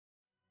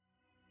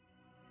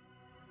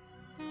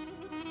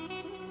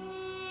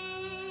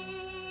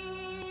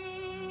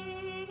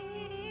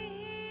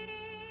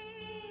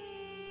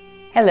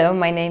Hello,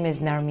 my name is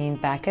Narmin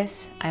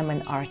Bacchus. I'm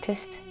an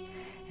artist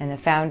and the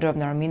founder of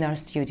Narmin Art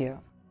Studio.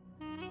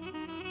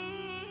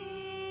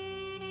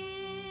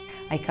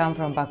 I come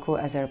from Baku,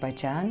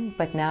 Azerbaijan,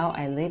 but now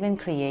I live and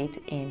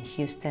create in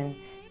Houston,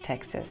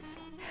 Texas.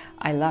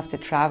 I love to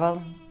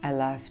travel. I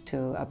love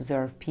to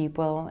observe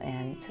people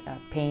and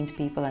paint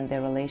people and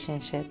their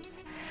relationships.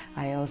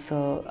 I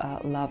also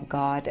love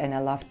God, and I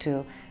love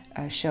to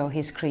show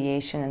His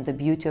creation and the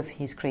beauty of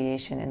His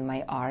creation in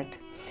my art.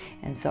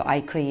 And so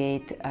I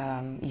create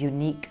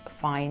unique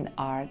fine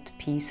art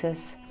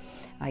pieces.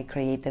 I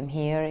create them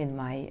here in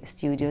my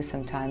studio.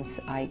 Sometimes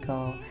I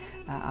go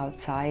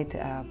outside,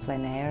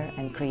 plein air,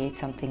 and create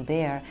something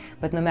there.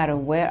 But no matter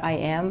where I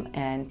am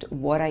and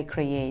what I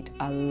create,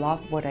 I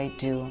love what I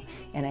do,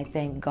 and I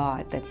thank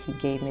God that He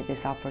gave me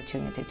this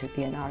opportunity to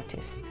be an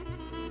artist.